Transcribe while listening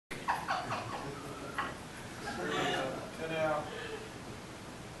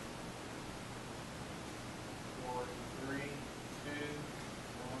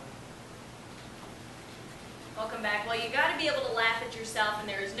welcome back. Well, you got to be able to laugh at yourself, and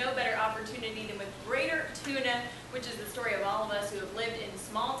there is no better opportunity than with Greater Tuna, which is the story of all of us who have lived in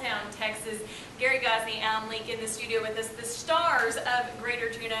small town Texas. Gary Gosney, Allan in the studio with us, the stars of Greater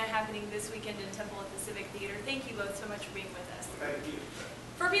Tuna, happening this weekend in Temple at the Civic Theatre. Thank you both so much for being with us. Thank you.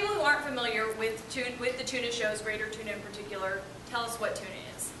 For people who aren't familiar with the Tuna shows, Greater Tuna in particular, tell us what Tuna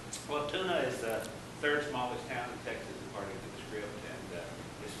is. Well, Tuna is the third smallest town in Texas, according to the script, and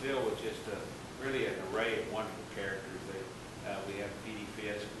it's filled with just really an array of wonderful characters. We have Petey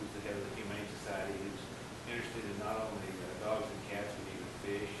Fisk, who's the head of the Humane Society, who's interested in not only dogs and cats, but even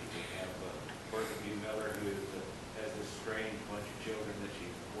fish. We have Bertha Miller, who has this strange bunch of children that she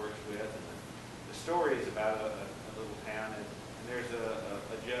works with. And the story is about a little town, and there's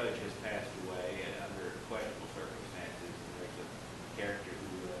a judge has passed away under questionable circumstances, and there's a character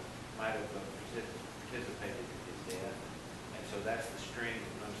who might have participated in his death. And so that's the string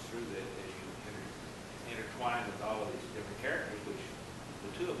that runs through that as you intertwine with all of these different characters, which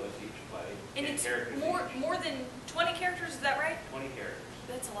the two of us each play. And it's more than 20 characters, is that right? 20 characters.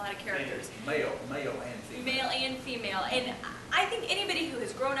 That's a lot of characters. Male and female. Male and female. And I think anybody who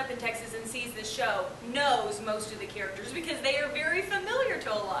has grown up in Texas and sees this show knows most of the characters because they are very familiar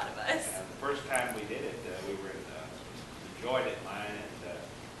to a lot of us. The first time we did it, we were in enjoyed it mine, and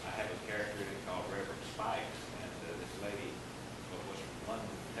I have a character in it called Reverend Spikes, and this lady was from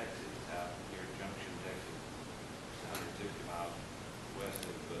London, Texas, out here in Junction, Texas, 160 miles west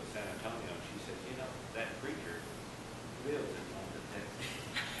of San Antonio. And she said, you know, that preacher lives in London, Texas.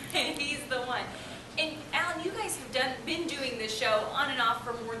 And he's the one. And Allan, you guys have been doing this show on and off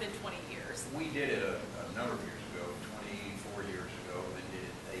for more than 20 years. We did it a number of years ago, 24 years ago, then did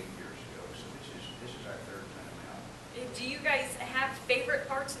it 8 years ago. So this is our third time out. Do you guys have favorite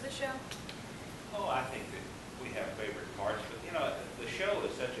parts of the show? Oh, I think that we have favorite parts, but you know, the show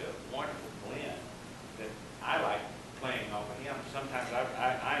is such a wonderful blend that I like playing off of him. Sometimes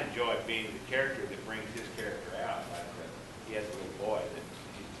I enjoy being the character that brings his character out. Like he has a little boy that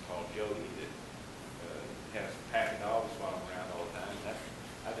he's called Jody that has pack dogs following around all the time.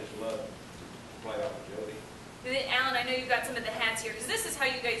 I just love to play off of Jody. Allan, I know you've got some of the hats here, because this is how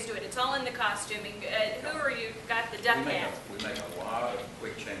you guys do it. It's all in the costuming. Who are you? Got the duck hat. We make a lot of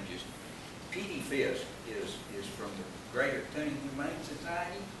quick changes. Petey Fisk is from the Greater Tuna Humane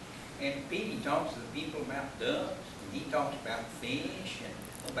Society, and Petey talks to the people about ducks, and he talks about fish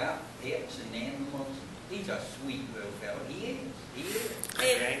and about pets and animals. He's a sweet little fellow. He is.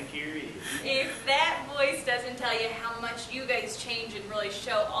 Thank you. If that voice doesn't tell you how much you guys change and really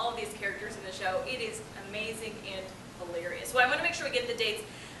show all of these characters in the show, it is amazing and hilarious. Well, I want to make sure we get the dates.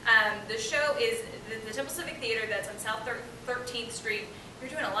 The show is the Temple Civic Theatre, that's on South 13th Street. You're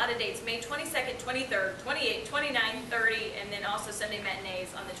doing a lot of dates, May 22nd, 23rd, 28th, 29th, 30th, and then also Sunday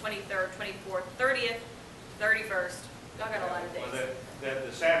matinees on the 23rd, 24th, 30th, 31st. Y'all got a lot of days. Well,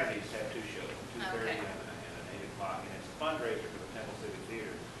 the Saturdays have two shows, 2:30 Okay. and an 8 o'clock, and it's a fundraiser for the Temple Civic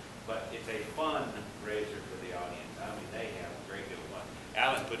Theatre, but it's a fundraiser for the audience. I mean, they have a great deal of fun.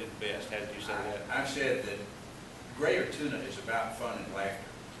 Allan put it best. How did you say that? I said that Greater Tuna is about fun and laughter.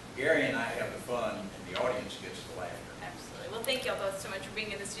 Gary and I have the fun, and the audience gets the laughter. Absolutely. Well, thank you all both so much for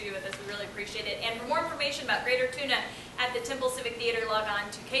being in the studio with us. We really appreciate it. And for more information about Greater Tuna at the Temple Civic Theatre, log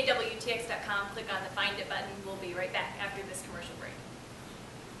on to KWTX.com, click on the Find It button. We'll be right back after this commercial break.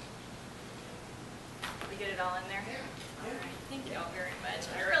 We get it all in there? All right. Thank you all very much.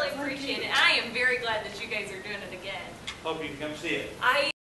 I really appreciate it. I am very glad that you guys are doing it again. Hope you can come see it.